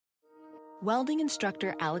Welding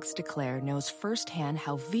instructor Alex DeClaire knows firsthand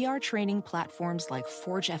how VR training platforms like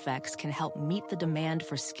ForgeFX can help meet the demand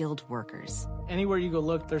for skilled workers. Anywhere you go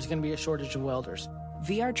look, there's going to be a shortage of welders.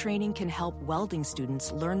 VR training can help welding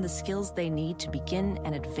students learn the skills they need to begin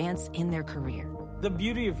and advance in their career. The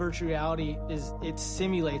beauty of virtual reality is it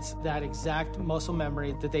simulates that exact muscle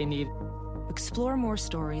memory that they need. Explore more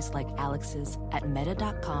stories like Alex's at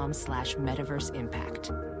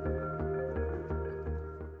meta.com/metaverseimpact.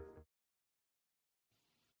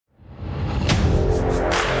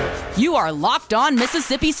 You are Locked On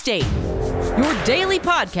Mississippi State, your daily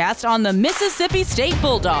podcast on the Mississippi State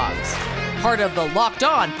Bulldogs, part of the Locked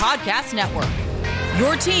On Podcast Network,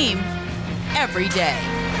 your team every day.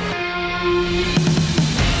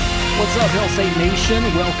 What's up, Hail State Nation?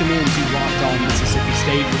 Welcome into Locked On Mississippi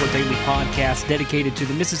State, your daily podcast dedicated to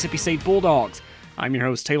the Mississippi State Bulldogs. I'm your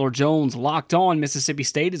host, Taylor Jones. Locked On Mississippi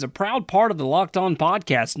State is a proud part of the Locked On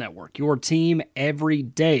Podcast Network, your team every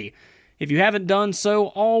day. If you haven't done so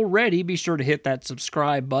already, be sure to hit that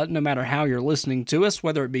subscribe button no matter how you're listening to us,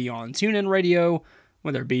 whether it be on TuneIn Radio,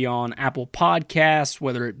 whether it be on Apple Podcasts,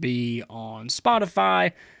 whether it be on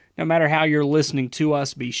Spotify. No matter how you're listening to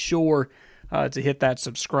us, be sure to hit that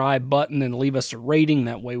subscribe button and leave us a rating.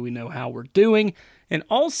 That way we know how we're doing. And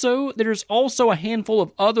also, there's also a handful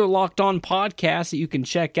of other Locked On podcasts that you can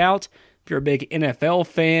check out. If you're a big NFL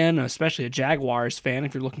fan, especially a Jaguars fan,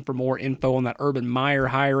 if you're looking for more info on that Urban Meyer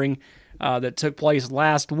hiring that took place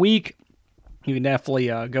last week, you can definitely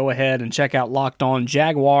go ahead and check out Locked On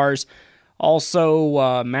Jaguars.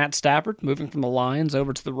 Also, Matt Stafford moving from the Lions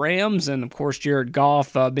over to the Rams, and of course Jared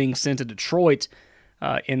Goff being sent to Detroit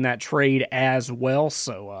in that trade as well.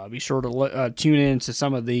 So be sure to tune in to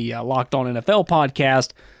some of the Locked On NFL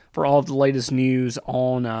podcast for all of the latest news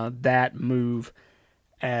on that move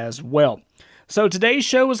as well. So today's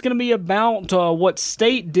show is going to be about what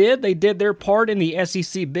State did. They did their part in the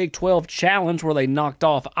SEC Big 12 Challenge where they knocked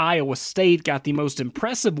off Iowa State, got the most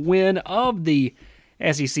impressive win of the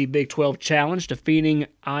SEC Big 12 Challenge, defeating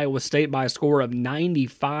Iowa State by a score of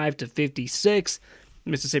 95-56.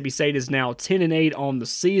 Mississippi State is now 10-8 on the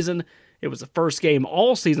season. It was the first game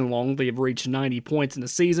all season long they have reached 90 points in the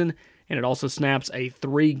season, and it also snaps a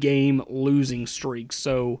 3-game losing streak.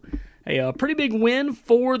 So a pretty big win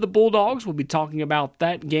for the Bulldogs. We'll be talking about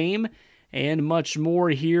that game and much more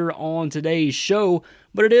here on today's show.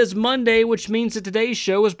 But it is Monday, which means that today's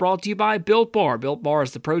show is brought to you by Built Bar. Built Bar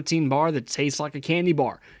is the protein bar that tastes like a candy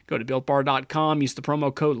bar. Go to BuiltBar.com, use the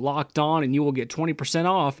promo code LOCKEDON, and you will get 20%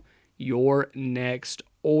 off your next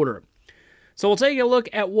order. So we'll take a look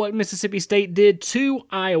at what Mississippi State did to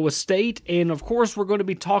Iowa State. And of course, we're going to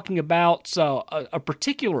be talking about a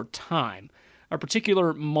particular time, a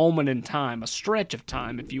particular moment in time, a stretch of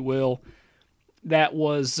time, if you will, that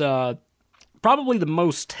was probably the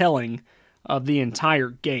most telling of the entire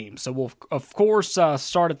game. So we'll, of course,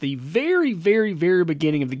 start at the very, very, very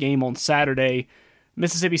beginning of the game on Saturday.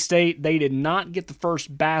 Mississippi State, they did not get the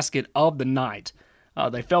first basket of the night.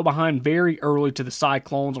 They fell behind very early to the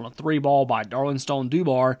Cyclones on a 3-ball by Darlington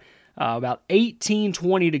Dubar. About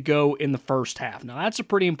 18:20 to go in the first half. Now, that's a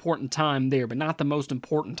pretty important time there, but not the most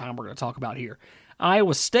important time we're going to talk about here.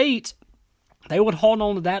 Iowa State, they would hold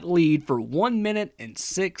on to that lead for 1 minute and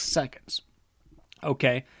 6 seconds.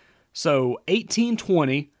 Okay, so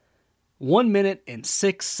 18:20, 1 minute and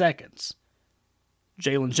 6 seconds.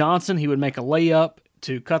 Jalen Johnson, he would make a layup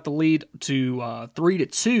to cut the lead to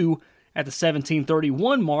 3-2 at the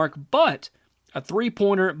 17:31 mark, but a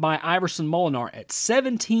three-pointer by Iverson Molinar at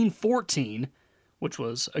 17:14, which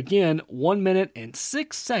was, again, 1 minute and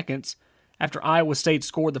 6 seconds after Iowa State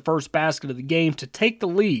scored the first basket of the game to take the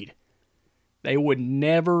lead. They would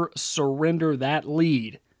never surrender that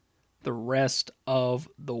lead the rest of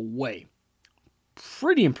the way.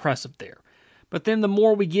 Pretty impressive there. But then the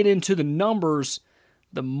more we get into the numbers,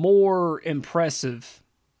 the more impressive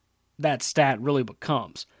that stat really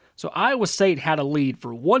becomes. So Iowa State had a lead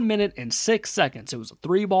for 1 minute and 6 seconds. It was a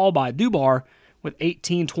 3-ball by Dubar with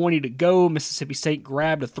 18:20 to go. Mississippi State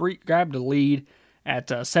grabbed a lead at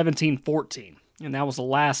 17:14, and that was the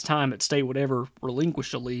last time that State would ever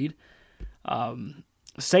relinquish a lead.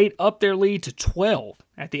 State upped their lead to 12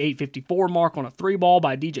 at the 8:54 mark on a 3-ball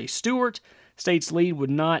by DJ Stewart. State's lead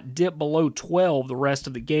would not dip below 12 the rest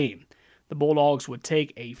of the game. The Bulldogs would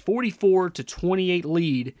take a 44-28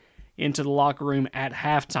 lead into the locker room at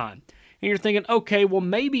halftime. And you're thinking, okay, well,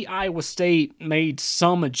 maybe Iowa State made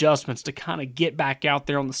some adjustments to kind of get back out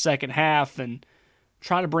there on the second half and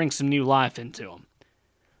try to bring some new life into them.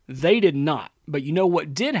 They did not. But you know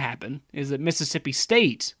what did happen is that Mississippi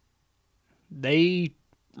State, they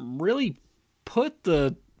really put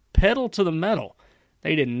the pedal to the metal.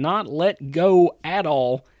 They did not let go at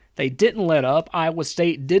all. They didn't let up. Iowa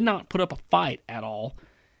State did not put up a fight at all.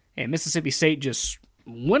 And Mississippi State just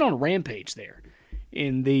went on a rampage there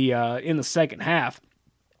in the second half.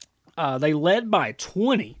 They led by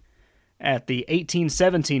 20 at the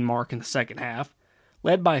 18-17 mark in the second half.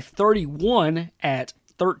 Led by 31 at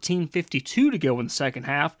 13:52 to go in the second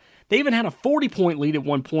half. They even had a 40-point lead at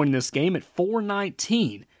one point in this game at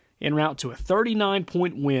 4:19 en route to a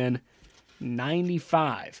 39-point win,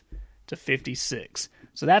 95-56.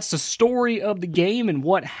 So that's the story of the game and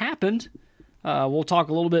what happened. We'll talk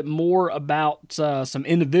a little bit more about some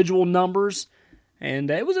individual numbers.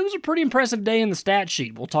 And it was a pretty impressive day in the stat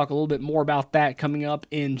sheet. We'll talk a little bit more about that coming up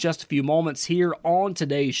in just a few moments here on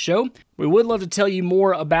today's show. We would love to tell you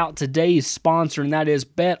more about today's sponsor, and that is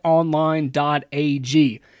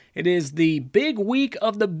betonline.ag. It is the big week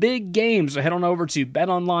of the big games, so head on over to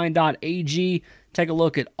betonline.ag. Take a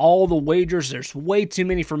look at all the wagers. There's way too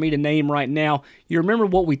many for me to name right now. You remember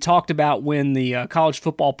what we talked about when the College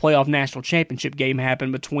Football Playoff National Championship game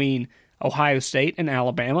happened between Ohio State and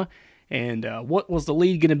Alabama. And what was the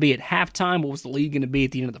lead going to be at halftime? What was the lead going to be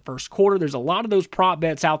at the end of the first quarter? There's a lot of those prop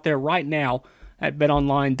bets out there right now at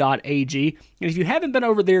betonline.ag. And if you haven't been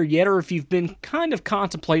over there yet, or if you've been kind of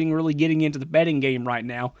contemplating really getting into the betting game right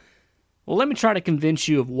now, well, let me try to convince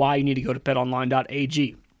you of why you need to go to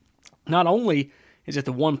betonline.ag. Not only is it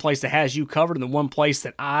the one place that has you covered and the one place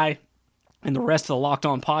that I and the rest of the Locked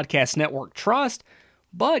On Podcast Network trust,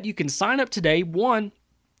 but you can sign up today, 1,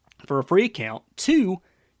 for a free account, 2,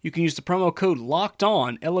 you can use the promo code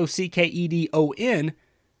LOCKEDON, LOCKEDON,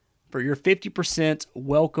 for your 50%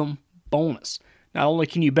 welcome bonus. Not only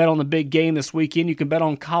can you bet on the big game this weekend, you can bet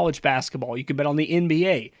on college basketball, you can bet on the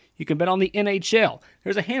NBA, you can bet on the NHL.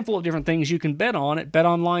 There's a handful of different things you can bet on at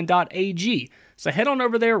betonline.ag. So head on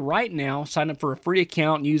over there right now, sign up for a free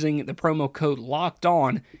account using the promo code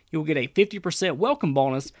LOCKEDON. You'll get a 50% welcome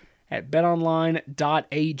bonus at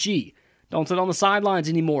betonline.ag. Don't sit on the sidelines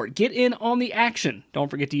anymore. Get in on the action. Don't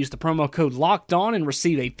forget to use the promo code LOCKEDON and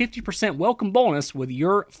receive a 50% welcome bonus with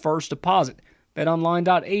your first deposit.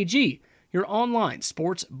 BetOnline.ag, your online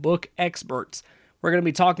sports book experts. We're going to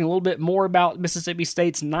be talking a little bit more about Mississippi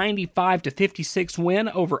State's 95-56 win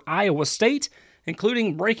over Iowa State,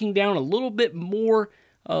 including breaking down a little bit more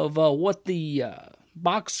of what the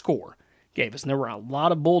box score gave us. And there were a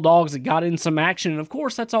lot of Bulldogs that got in some action, and of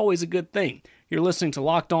course, that's always a good thing. You're listening to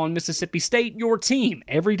Locked On Mississippi State, your team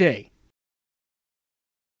every day.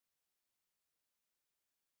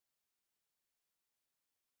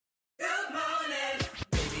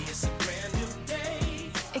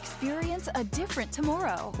 Experience a different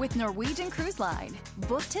tomorrow with Norwegian Cruise Line.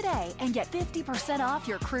 Book today and get 50% off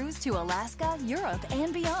your cruise to Alaska, Europe,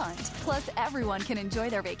 and beyond. Plus, everyone can enjoy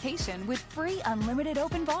their vacation with free unlimited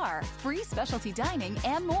open bar, free specialty dining,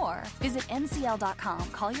 and more. Visit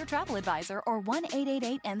ncl.com, call your travel advisor, or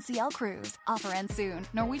 1-888-NCL-CRUISE. Offer ends soon.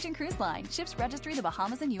 Norwegian Cruise Line. Ships registry the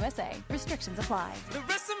Bahamas and USA. Restrictions apply. The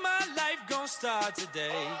rest of my life gon' start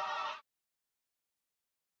today.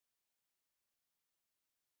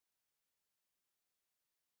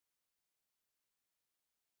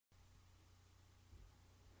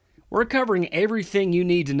 We're covering everything you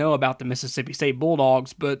need to know about the Mississippi State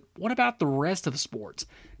Bulldogs, but what about the rest of the sports?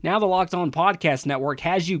 Now the Locked On Podcast Network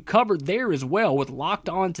has you covered there as well with Locked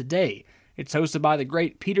On Today. It's hosted by the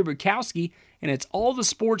great Peter Bukowski, and it's all the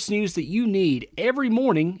sports news that you need every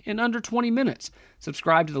morning in under 20 minutes.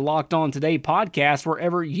 Subscribe to the Locked On Today podcast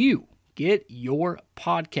wherever you get your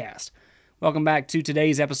podcast. Welcome back to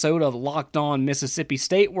today's episode of Locked On Mississippi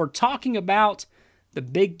State. We're talking about the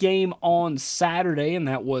big game on Saturday, and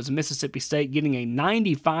that was Mississippi State getting a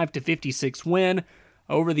 95-56 win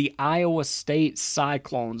over the Iowa State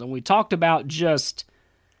Cyclones. And we talked about just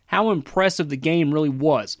how impressive the game really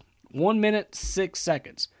was. 1 minute, 6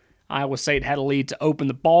 seconds. Iowa State had a lead to open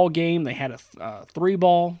the ball game. They had a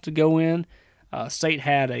 3-ball to go in. State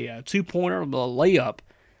had a 2-pointer, a layup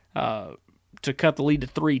to cut the lead to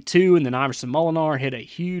 3-2, and then Iverson Molinar hit a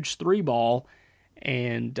huge 3-ball,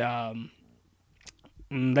 and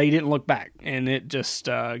they didn't look back, and it just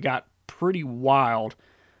got pretty wild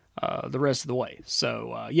the rest of the way.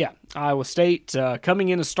 So, Iowa State coming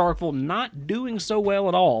into Starkville not doing so well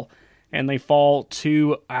at all, and they fall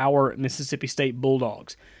to our Mississippi State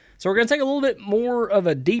Bulldogs. So we're going to take a little bit more of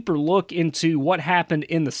a deeper look into what happened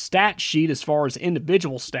in the stat sheet as far as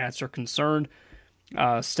individual stats are concerned.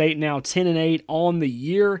 State now 10-8 on the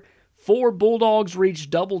year. 4 Bulldogs reached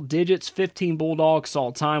double digits. 15 Bulldogs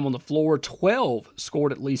saw time on the floor. 12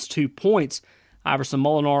 scored at least 2 points. Iverson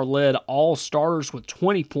Molinar led all starters with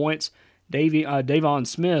 20 points. Davon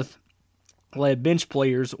Smith led bench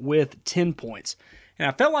players with 10 points. And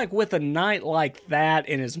I felt like with a night like that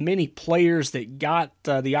and as many players that got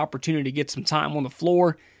the opportunity to get some time on the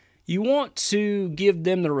floor, you want to give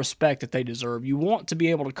them the respect that they deserve. You want to be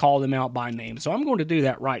able to call them out by name. So I'm going to do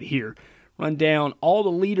that right here. Run down all the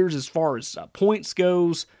leaders as far as points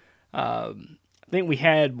goes. I think we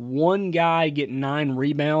had one guy get 9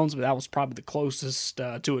 rebounds, but that was probably the closest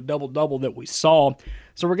to a double-double that we saw.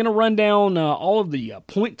 So we're going to run down all of the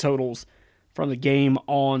point totals from the game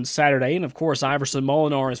on Saturday. And, of course, Iverson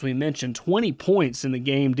Molinar, as we mentioned, 20 points in the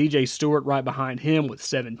game. DJ Stewart right behind him with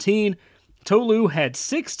 17. Tolu had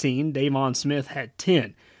 16. Davon Smith had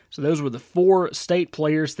 10. So those were the 4 state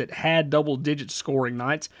players that had double-digit scoring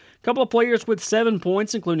nights. A couple of players with 7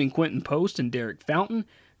 points, including Quentin Post and Derek Fountain.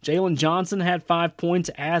 Jalen Johnson had 5 points,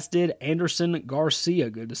 as did Anderson Garcia.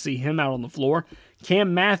 Good to see him out on the floor.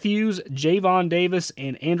 Cam Matthews, Javon Davis,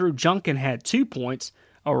 and Andrew Junkin had 2 points,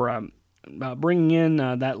 bringing in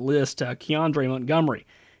that list, Keandre Montgomery.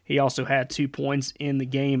 He also had 2 points in the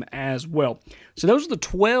game as well. So those are the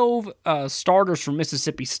 12 starters from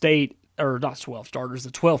Mississippi State, or not 12 starters,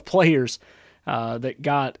 the 12 players that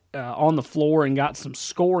got on the floor and got some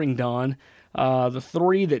scoring done. The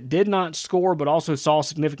 3 that did not score but also saw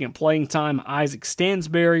significant playing time, Isaac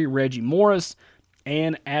Stansberry, Reggie Morris,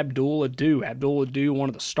 and Abdul Adu. Abdul Adu, one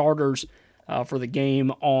of the starters for the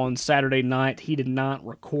game on Saturday night. He did not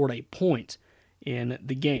record a point in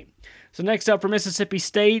the game. So next up for Mississippi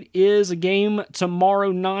State is a game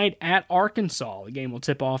tomorrow night at Arkansas. The game will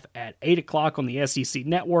tip off at 8 o'clock on the SEC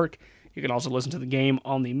Network. You can also listen to the game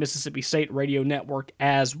on the Mississippi State Radio Network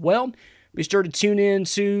as well. Be sure to tune in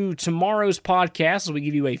to tomorrow's podcast as we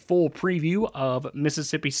give you a full preview of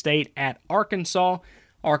Mississippi State at Arkansas.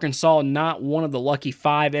 Arkansas not one of the lucky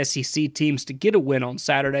 5 SEC teams to get a win on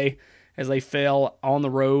Saturday as they fell on the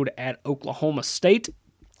road at Oklahoma State.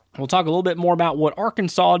 We'll talk a little bit more about what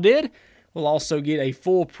Arkansas did. We'll also get a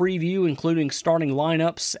full preview, including starting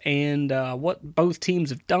lineups and what both teams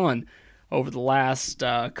have done over the last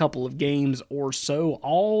couple of games or so,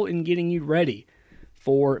 all in getting you ready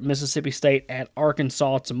for Mississippi State at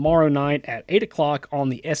Arkansas tomorrow night at 8 o'clock on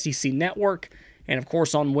the SEC Network. And, of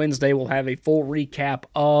course, on Wednesday, we'll have a full recap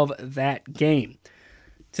of that game.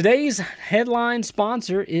 Today's headline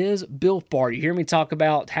sponsor is Built Bar. You hear me talk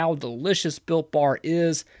about how delicious Built Bar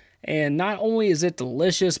is. And not only is it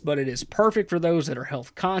delicious, but it is perfect for those that are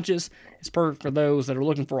health conscious. It's perfect for those that are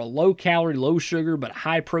looking for a low-calorie, low-sugar, but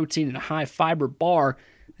high-protein and high-fiber bar.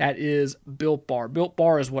 That is Built Bar. Built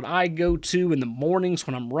Bar is what I go to in the mornings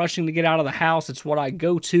when I'm rushing to get out of the house. It's what I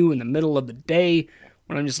go to in the middle of the day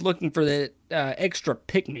when I'm just looking for the extra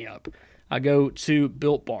pick-me-up. I go to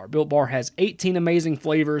Built Bar. Built Bar has 18 amazing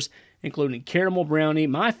flavors, including caramel brownie,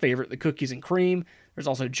 my favorite, the cookies and cream. There's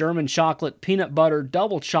also German chocolate, peanut butter,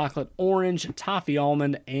 double chocolate, orange, toffee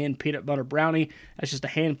almond, and peanut butter brownie. That's just a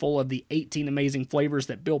handful of the 18 amazing flavors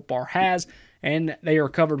that Built Bar has, and they are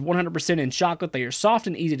covered 100% in chocolate. They are soft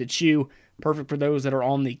and easy to chew, perfect for those that are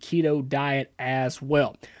on the keto diet as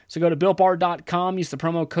well. So go to BuiltBar.com, use the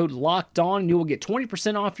promo code LOCKEDON, and you will get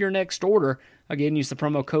 20% off your next order. Again, use the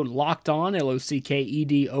promo code LOCKEDON,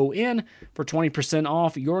 LOCKEDON, for 20%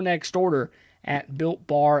 off your next order at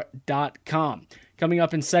BuiltBar.com. Coming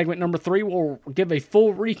up in segment number 3, we'll give a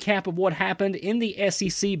full recap of what happened in the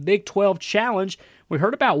SEC Big 12 Challenge. We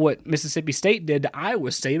heard about what Mississippi State did to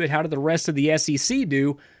Iowa State, but how did the rest of the SEC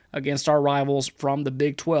do against our rivals from the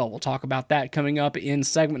Big 12? We'll talk about that coming up in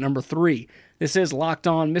segment number 3. This is Locked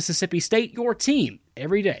On Mississippi State, your team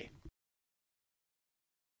every day.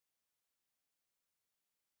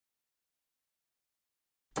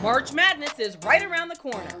 March Madness is right around the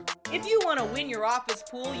corner. If you want to win your office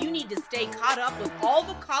pool, you need to stay caught up with all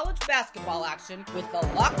the college basketball action with the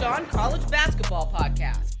Locked On College Basketball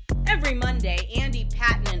Podcast. Every Monday, Andy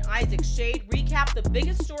Patton and Isaac Shade recap the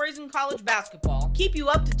biggest stories in college basketball, keep you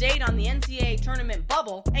up to date on the NCAA tournament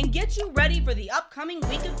bubble, and get you ready for the upcoming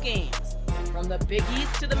week of games. From the Big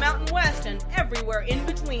East to the Mountain West and everywhere in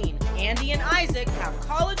between, Andy and Isaac have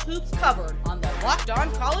college hoops covered on the Locked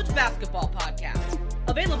On College Basketball Podcast.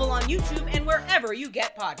 Available on YouTube and wherever you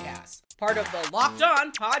get podcasts. Part of the Locked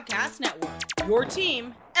On Podcast Network. Your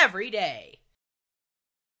team every day.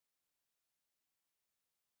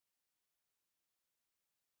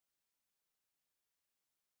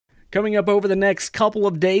 Coming up over the next couple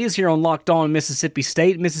of days here on Locked On Mississippi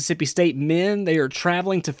State men, they are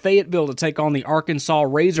traveling to Fayetteville to take on the Arkansas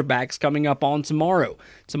Razorbacks coming up on tomorrow.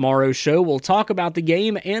 Tomorrow's show, we'll talk about the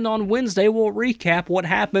game, and on Wednesday, we'll recap what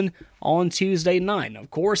happened on Tuesday night. Of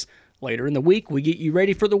course, later in the week, we get you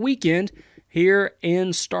ready for the weekend here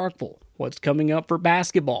in Starkville. What's coming up for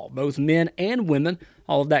basketball, both men and women,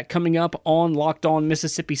 all of that coming up on Locked On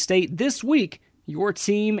Mississippi State this week. your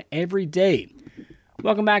team every day.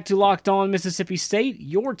 Welcome back to Locked On Mississippi State,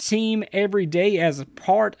 your team every day as a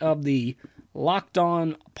part of the Locked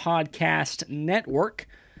On Podcast Network.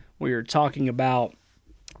 We talked about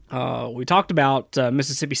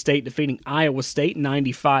Mississippi State defeating Iowa State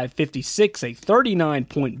 95-56, a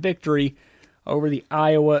 39-point victory over the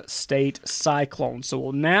Iowa State Cyclones. So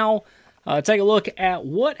we'll now take a look at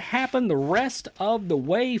what happened the rest of the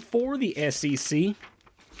way for the SEC.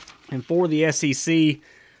 And for the SEC,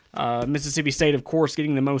 Mississippi State, of course,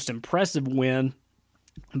 getting the most impressive win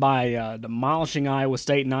by demolishing Iowa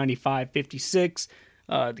State 95-56.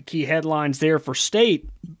 The key headlines there for State,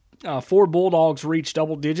 4 Bulldogs reached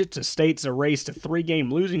double digits as State's erased a 3-game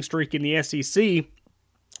losing streak in the SEC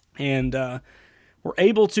and were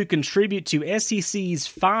able to contribute to SEC's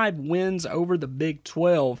 5 wins over the Big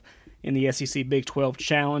 12 in the SEC Big 12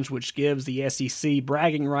 Challenge, which gives the SEC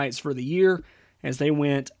bragging rights for the year as they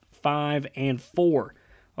went 5-4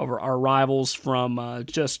 over our rivals from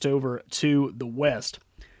just over to the west.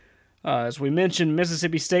 As we mentioned,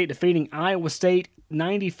 Mississippi State defeating Iowa State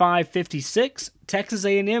 95-56. Texas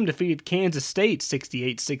A&M defeated Kansas State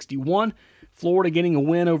 68-61. Florida getting a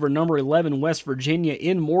win over number 11 West Virginia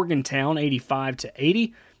in Morgantown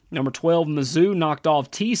 85-80. Number 12 Mizzou knocked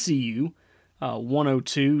off TCU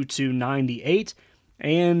 102-98.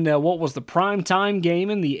 And what was the primetime game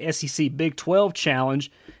in the SEC Big 12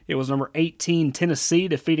 Challenge? It was number 18 Tennessee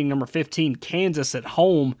defeating number 15 Kansas at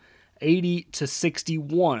home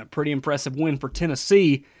 80-61. A pretty impressive win for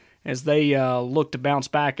Tennessee as they look to bounce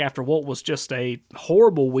back after what was just a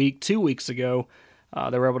horrible week 2 weeks ago.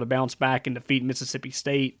 They were able to bounce back and defeat Mississippi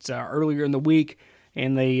State earlier in the week,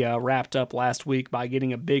 and they wrapped up last week by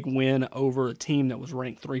getting a big win over a team that was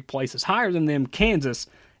ranked 3 places higher than them, Kansas,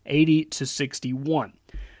 80-61.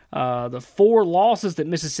 The 4 losses that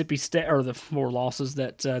Mississippi State, or the 4 losses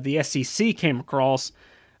that the SEC came across,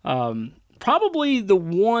 probably the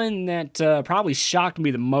one that probably shocked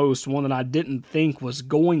me the most, one that I didn't think was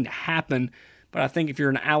going to happen, but I think if you're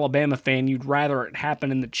an Alabama fan, you'd rather it happen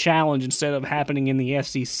in the Challenge instead of happening in the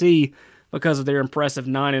SEC because of their impressive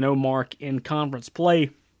 9-0 mark in conference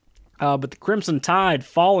play. But the Crimson Tide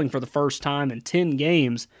falling for the first time in 10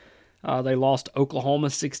 games. They lost Oklahoma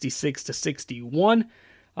 66-61.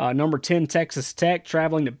 Number 10 Texas Tech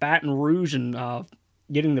traveling to Baton Rouge and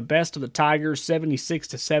getting the best of the Tigers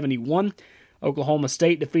 76-71. Oklahoma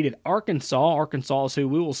State defeated Arkansas. Arkansas is who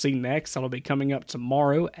we will see next. That'll be coming up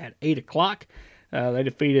tomorrow at 8 o'clock. They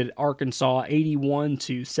defeated Arkansas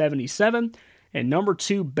 81-77. And number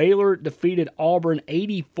 2 Baylor defeated Auburn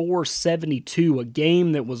 84-72, a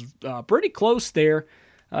game that was pretty close there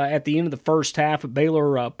at the end of the first half.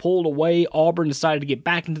 Baylor pulled away. Auburn decided to get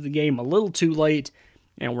back into the game a little too late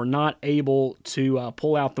and were not able to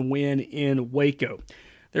pull out the win in Waco.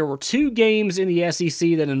 There were 2 games in the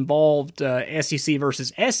SEC that involved SEC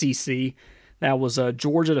versus SEC. That was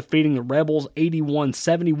Georgia defeating the Rebels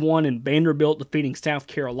 81-71 and Vanderbilt defeating South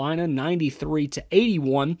Carolina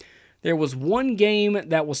 93-81. There was one game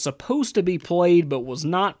that was supposed to be played but was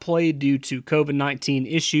not played due to COVID-19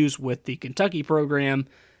 issues with the Kentucky program.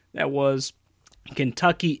 That was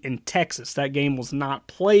Kentucky and Texas. That game was not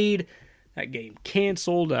played. That game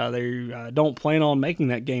canceled. They don't plan on making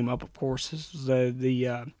that game up, of course. This was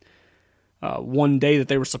the one day that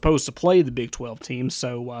they were supposed to play the Big 12 teams.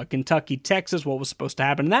 So Kentucky-Texas, what was supposed to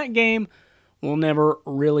happen in that game, we'll never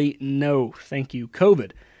really know. Thank you,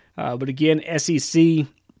 COVID. But again, SEC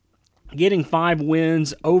getting 5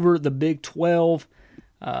 wins over the Big 12.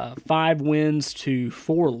 5 wins to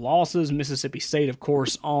 4 losses. Mississippi State, of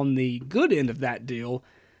course, on the good end of that deal,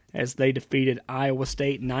 as they defeated Iowa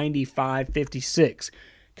State 95-56.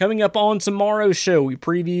 Coming up on tomorrow's show, we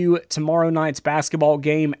preview tomorrow night's basketball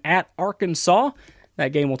game at Arkansas.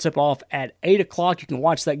 That game will tip off at 8 o'clock. You can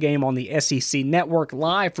watch that game on the SEC Network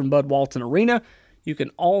live from Bud Walton Arena. You can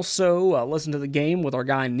also listen to the game with our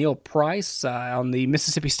guy Neil Price on the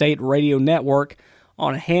Mississippi State Radio Network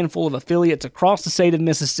on a handful of affiliates across the state of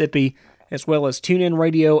Mississippi, as well as TuneIn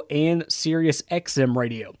Radio and Sirius XM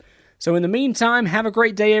Radio. So in the meantime, have a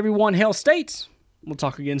great day, everyone. Hail States. We'll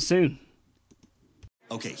talk again soon.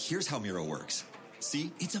 Okay, here's how Miro works.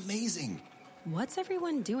 See? It's amazing. What's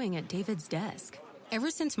everyone doing at David's desk? Ever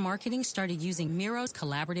since marketing started using Miro's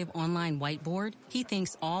collaborative online whiteboard, he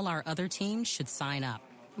thinks all our other teams should sign up.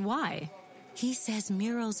 Why? He says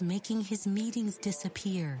Miro's making his meetings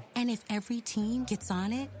disappear. And if every team gets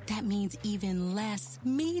on it, that means even less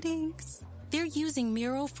meetings. They're using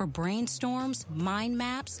Miro for brainstorms, mind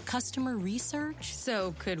maps, customer research.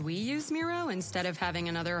 So could we use Miro instead of having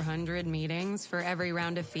another 100 meetings for every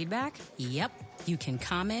round of feedback? Yep. You can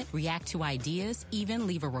comment, react to ideas, even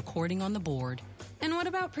leave a recording on the board. And what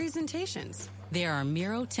about presentations? There are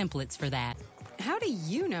Miro templates for that. How do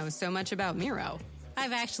you know so much about Miro?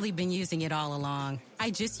 I've actually been using it all along.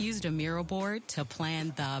 I just used a Miro board to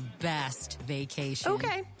plan the best vacation.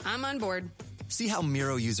 Okay, I'm on board. See how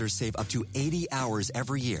Miro users save up to 80 hours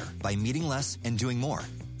every year by meeting less and doing more.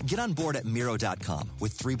 Get on board at Miro.com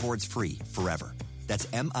with 3 boards free forever. That's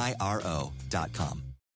MIRO.com.